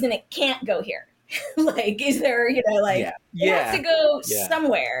there a reason it can't go here? Like, is there, it has to go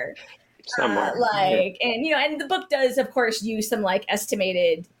somewhere. And the book does, of course, use some like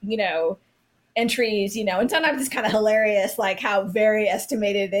estimated, entries, and sometimes it's kind of hilarious, like how very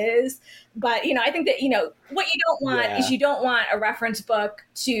estimated it is. But, I think that, what you don't want is you don't want a reference book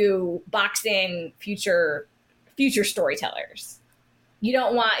to box in future storytellers. You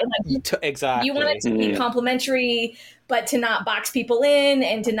don't want exactly. You want it to be complimentary, but to not box people in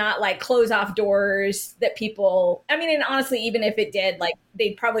and to not like close off doors that people. I mean, and honestly, even if it did, like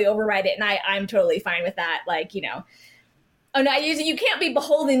they'd probably override it, and I'm totally fine with that. Like, oh no, you can't be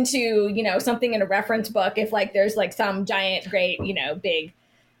beholden to something in a reference book if like there's like some giant, great, big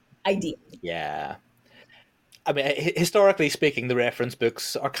idea. Yeah. I mean, historically speaking, the reference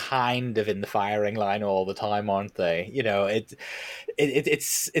books are kind of in the firing line all the time, aren't they? It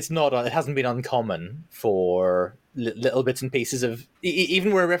hasn't been uncommon for little bits and pieces of,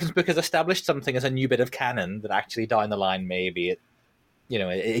 even where a reference book has established something as a new bit of canon, that actually down the line maybe it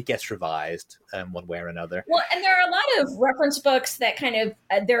it gets revised one way or another. Well, and there are a lot of reference books that kind of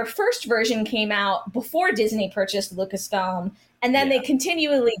their first version came out before Disney purchased Lucasfilm, and then they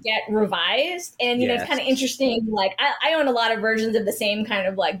continually get revised. And it's kind of interesting. Like I own a lot of versions of the same kind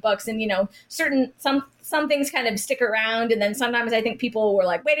of like books, and some things kind of stick around, and then sometimes I think people were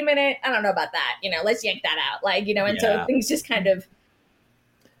like, wait a minute, I don't know about that, let's yank that out, so things just kind of,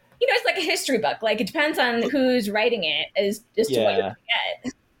 it's like a history book. Like, it depends on who's writing it as to what you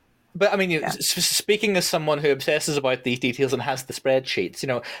get. But I mean, speaking as someone who obsesses about these details and has the spreadsheets,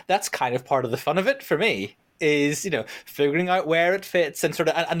 that's kind of part of the fun of it for me, is figuring out where it fits and sort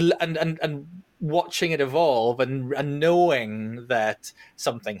of and watching it evolve and knowing that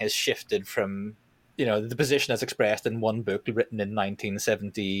something has shifted from the position as expressed in one book written in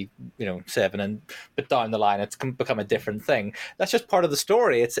 1977, but down the line it's become a different thing. That's just part of the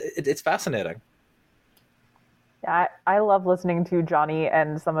story. It's fascinating. Yeah, I love listening to Johnny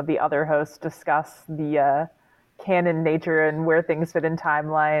and some of the other hosts discuss the canon nature and where things fit in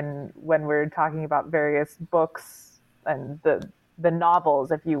timeline when we're talking about various books and the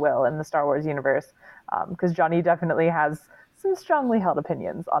novels, if you will, in the Star Wars universe. Because Johnny definitely has some strongly held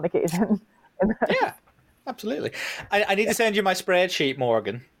opinions on occasion. Yeah, absolutely. I need to send you my spreadsheet,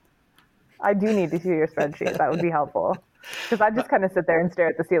 Morgan. I do need to see your spreadsheet. That would be helpful. Because I just kind of sit there and stare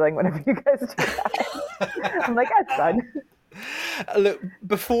at the ceiling whenever you guys do that. I'm like, that's done. Look,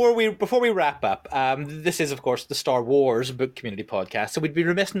 before we wrap up, this is, of course, the Star Wars book community podcast, so we'd be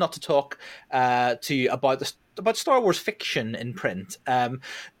remiss not to talk to you about Star Wars fiction in print.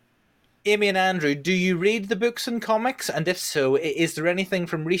 Amy and Andrew, do you read the books and comics? And if so, is there anything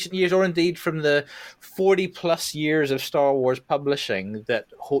from recent years or indeed from the 40-plus years of Star Wars publishing that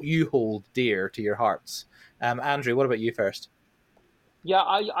you hold dear to your hearts? Andrew, what about you first? Yeah,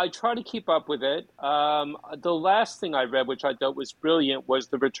 I try to keep up with it. The last thing I read, which I thought was brilliant, was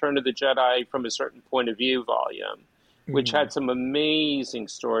The Return of the Jedi from a Certain Point of View volume, which had some amazing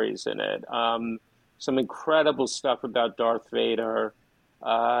stories in it. Some incredible stuff about Darth Vader.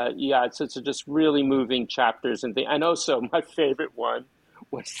 It's just really moving chapters and things. And also, my favorite one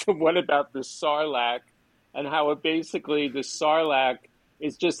was the one about the Sarlacc and how basically the Sarlacc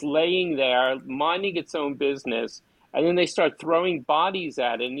is just laying there, minding its own business. And then they start throwing bodies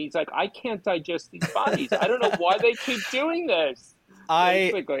at it. And he's like, I can't digest these bodies. I don't know why they keep doing this.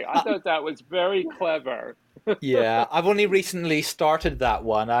 Basically, I thought that was very clever. Yeah, I've only recently started that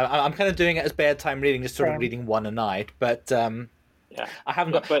one. I'm kind of doing it as bedtime reading, just sort of reading one a night. But I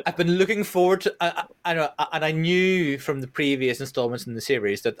haven't got. I've been looking forward to. I know, and I knew from the previous installments in the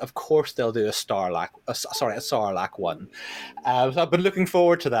series that, of course, they'll do a Sarlacc one. So I've been looking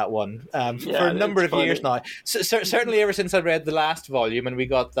forward to that one for a number of years now. Certainly, ever since I read the last volume and we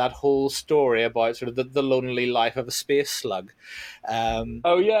got that whole story about sort of the lonely life of a space slug.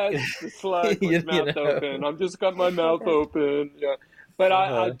 The slug with mouth open. I've just got my mouth open. Yeah, but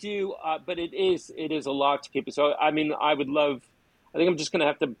I do. But it is a lot to keep it. So I mean, I would love. I think I'm just going to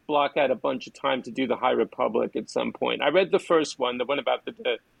have to block out a bunch of time to do the High Republic at some point. I read the first one, the one about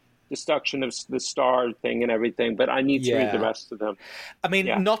the destruction of the star thing and everything, but I need to read the rest of them. I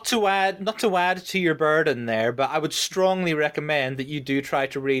mean, not to add to your burden there, but I would strongly recommend that you do try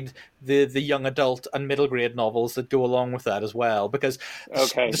to read the young adult and middle grade novels that go along with that as well, because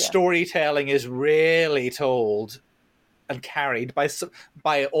the storytelling is really told and carried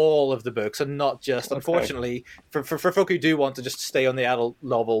by all of the books, and not just, unfortunately, for folk who do want to just stay on the adult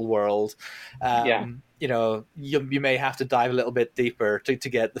novel world. You may have to dive a little bit deeper to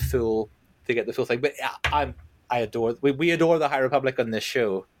get the full thing. But we adore the High Republic on this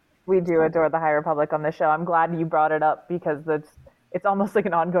show. We do adore the High Republic on this show. I'm glad you brought it up because it's almost like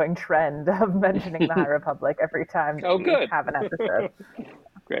an ongoing trend of mentioning the High Republic every time we have an episode.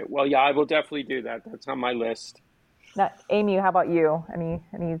 Great. Well, yeah, I will definitely do that. That's on my list. Now, Amy, how about you?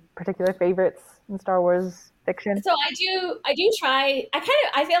 Any particular favorites in Star Wars fiction? So I do try.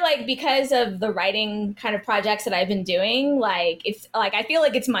 I feel like because of the writing kind of projects that I've been doing, like it's like I feel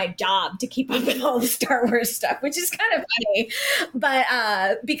like it's my job to keep up with all the Star Wars stuff, which is kind of funny. But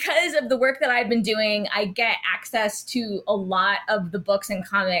because of the work that I've been doing, I get access to a lot of the books and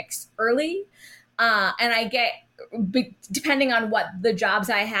comics early, and I get. Depending on what the jobs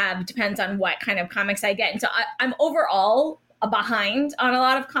I have, depends on what kind of comics I get. And so I'm overall behind on a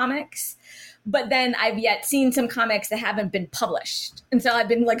lot of comics, but then I've yet seen some comics that haven't been published. And so I've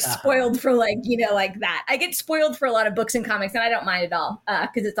been like spoiled for like that. I get spoiled for a lot of books and comics and I don't mind at all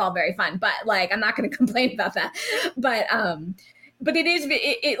because it's all very fun, but like, I'm not going to complain about that. But it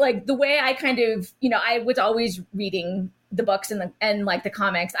is like the way I kind of, I was always reading the books and like the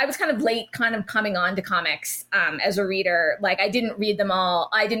comics. I was kind of late kind of coming on to comics as a reader. Like I didn't read them all.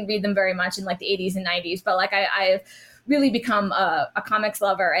 I didn't read them very much in like the 80s and 90s, but like I've really become a comics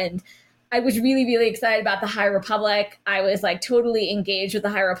lover, and I was really, really excited about the High Republic. I was like totally engaged with the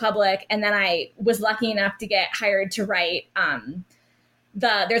High Republic. And then I was lucky enough to get hired to write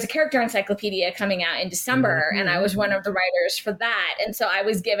there's a character encyclopedia coming out in December, and I was one of the writers for that. And so I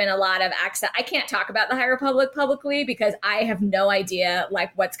was given a lot of access. I can't talk about the High Republic publicly because I have no idea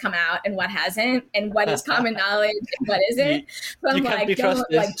like what's come out and what hasn't, and what is common knowledge and what isn't. So I'm like,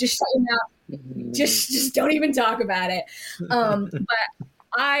 don't, like, just shut your mouth. Just don't even talk about it. But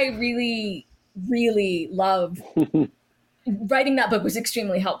I really, really love writing that book was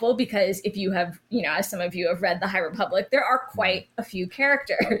extremely helpful because if you have, you know, as some of you have read the High Republic, there are quite a few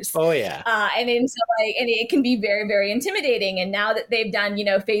characters. Oh yeah. And it can be very, very intimidating. And now that they've done, you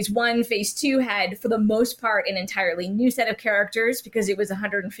know, phase 1, phase 2 had for the most part an entirely new set of characters because it was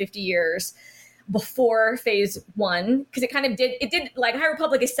 150 years before phase 1. Because it did like High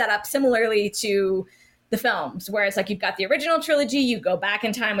Republic is set up similarly to the films, where it's like you've got the original trilogy, you go back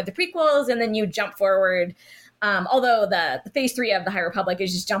in time with the prequels, and then you jump forward. Although the phase 3 of the High Republic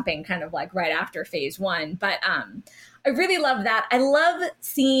is just jumping kind of like right after phase 1. But I really love that. I love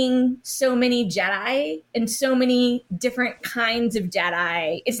seeing so many Jedi and so many different kinds of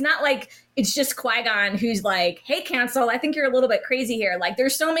Jedi. It's not like it's just Qui-Gon who's like, hey, Cancel, I think you're a little bit crazy here. Like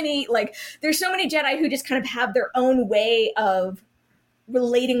there's so many Jedi who just kind of have their own way of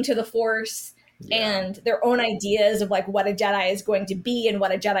relating to the Force. Yeah. And their own ideas of like what a Jedi is going to be and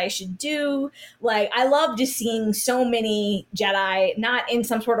what a Jedi should do. Like, I love just seeing so many Jedi, not in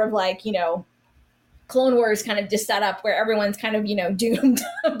some sort of like, you know, Clone Wars kind of just set up where everyone's kind of, you know, doomed,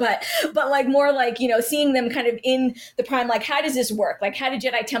 but like more like, you know, seeing them kind of in the prime, like, how does this work? Like, how do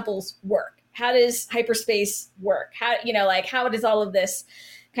Jedi temples work? How does hyperspace work? How, you know, like, how does all of this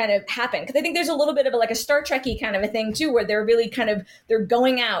kind of happen? Because I think there's a little bit of like a Star Trek-y kind of a thing too, where they're really kind of, they're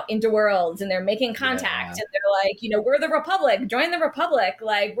going out into worlds and they're making contact and they're like, you know, we're the Republic, join the Republic,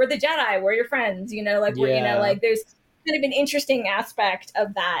 like we're the Jedi, we're your friends, you know, like we're, you know, like there's kind of an interesting aspect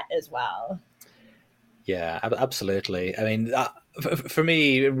of that as well. Yeah, absolutely. I mean, for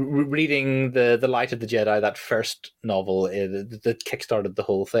me, reading the Light of the Jedi, that first novel that kickstarted the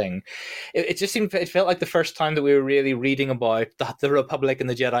whole thing, it just seemed, it felt like the first time that we were really reading about the Republic and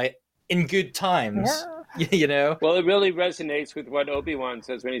the Jedi in good times. Yeah. You know? Well, it really resonates with what Obi-Wan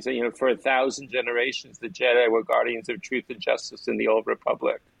says when he said, you know, for 1,000 generations, the Jedi were guardians of truth and justice in the Old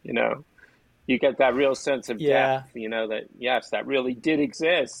Republic, you know? You get that real sense of depth, you know, that, yes, that really did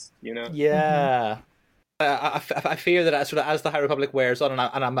exist, you know? Yeah. Mm-hmm. I fear that as the High Republic wears on,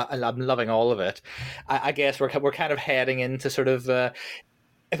 and I'm loving all of it. I guess we're kind of heading into sort of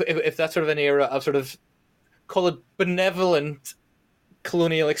if that's sort of an era of sort of, call it, benevolent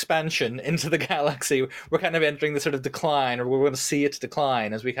colonial expansion into the galaxy. We're kind of entering the sort of decline, or we're going to see it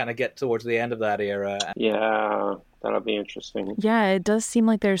decline as we kind of get towards the end of that era. Yeah, that'll be interesting. Yeah, it does seem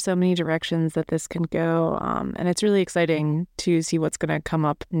like there's so many directions that this can go, and it's really exciting to see what's going to come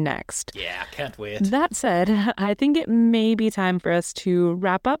up next. Yeah, can't wait. That said, I think it may be time for us to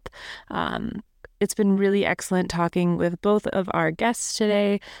wrap up. It's been really excellent talking with both of our guests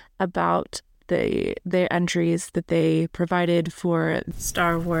today about their entries that they provided for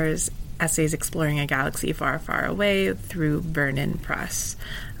Star Wars Essays Exploring a Galaxy Far, Far Away through Vernon Press.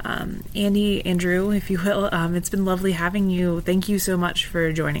 Andy, Andrew, if you will, it's been lovely having you. Thank you so much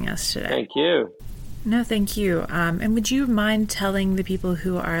for joining us today. Thank you. No, thank you. And would you mind telling the people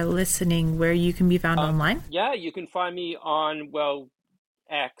who are listening where you can be found online? Yeah, you can find me on, well,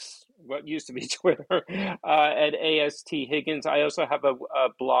 X, what used to be Twitter, at AST Higgins. I also have a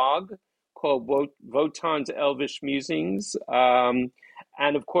blog called Wotan's Elvish Musings.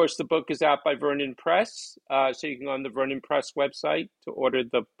 And of course, the book is out by Vernon Press. So you can go on the Vernon Press website to order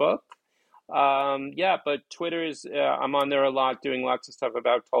the book. But Twitter is, I'm on there a lot, doing lots of stuff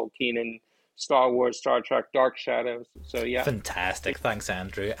about Tolkien and Star Wars, Star Trek, Dark Shadows. So yeah. Fantastic. Thanks,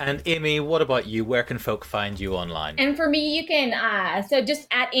 Andrew. And Amy, what about you? Where can folk find you online? And for me, you can, so just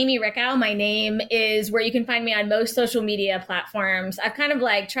at Amy Rickow, my name is where you can find me on most social media platforms. I've kind of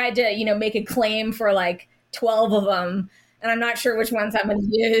like tried to, you know, make a claim for like 12 of them. And I'm not sure which ones I'm going to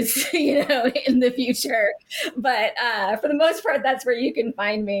use, you know, in the future. But for the most part, that's where you can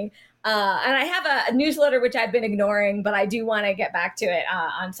find me. And I have a newsletter, which I've been ignoring, but I do want to get back to it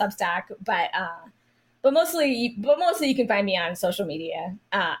on Substack. But But mostly you can find me on social media.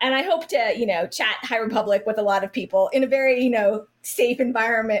 And I hope to, chat High Republic with a lot of people in a very, safe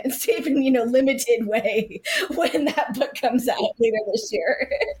environment, safe and, limited way when that book comes out later this year.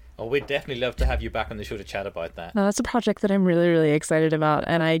 Oh, we'd definitely love to have you back on the show to chat about that. No, that's a project that I'm really, really excited about,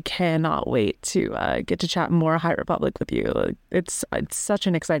 and I cannot wait to get to chat more High Republic with you. It's such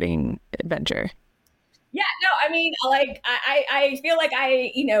an exciting adventure. Yeah, no, I mean, like, I feel like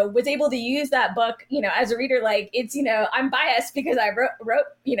I, was able to use that book, as a reader. Like, it's, I'm biased because I wrote,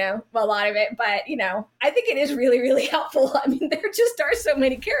 a lot of it, but, I think it is really, really helpful. I mean, there just are so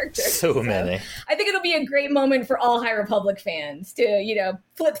many characters. So many. I think it'll be a great moment for all High Republic fans to,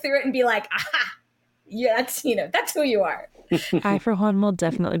 flip through it and be like, aha, yeah, that's who you are. I, for one, will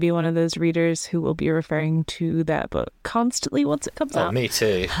definitely be one of those readers who will be referring to that book constantly once it comes out. Oh, me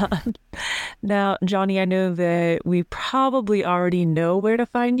too. Now, Johnny, I know that we probably already know where to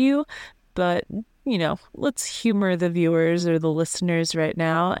find you, but, let's humor the viewers or the listeners right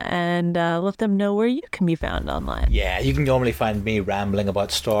now and let them know where you can be found online. Yeah, you can normally find me rambling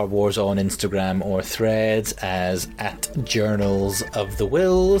about Star Wars on Instagram or Threads as @Journals of the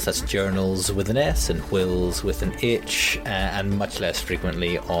Whills. That's journals with an S and Whills with an H, and much less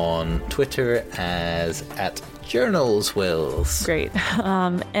frequently on Twitter as @JournalsWhills. Great.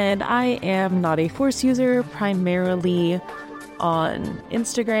 And I am not a Force user, primarily on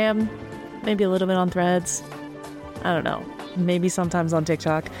Instagram, maybe a little bit on Threads. I don't know. Maybe sometimes on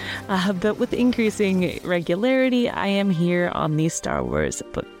TikTok. But with increasing regularity, I am here on the Star Wars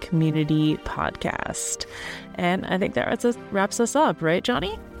Book Community Podcast. And I think that wraps us up, right,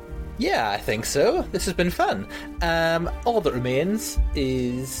 Johnny? Yeah, I think so. This has been fun. All that remains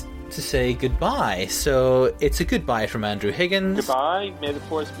is to say goodbye. So it's a goodbye from Andrew Higgins. Goodbye. May the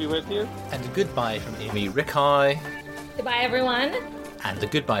Force be with you. And a goodbye from Amy Rickhoy. Goodbye, everyone. And a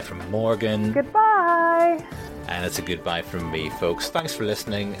goodbye from Morgan. Goodbye. And it's a goodbye from me, folks. Thanks for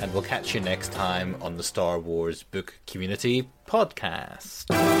listening, and we'll catch you next time on the Star Wars Book Community Podcast.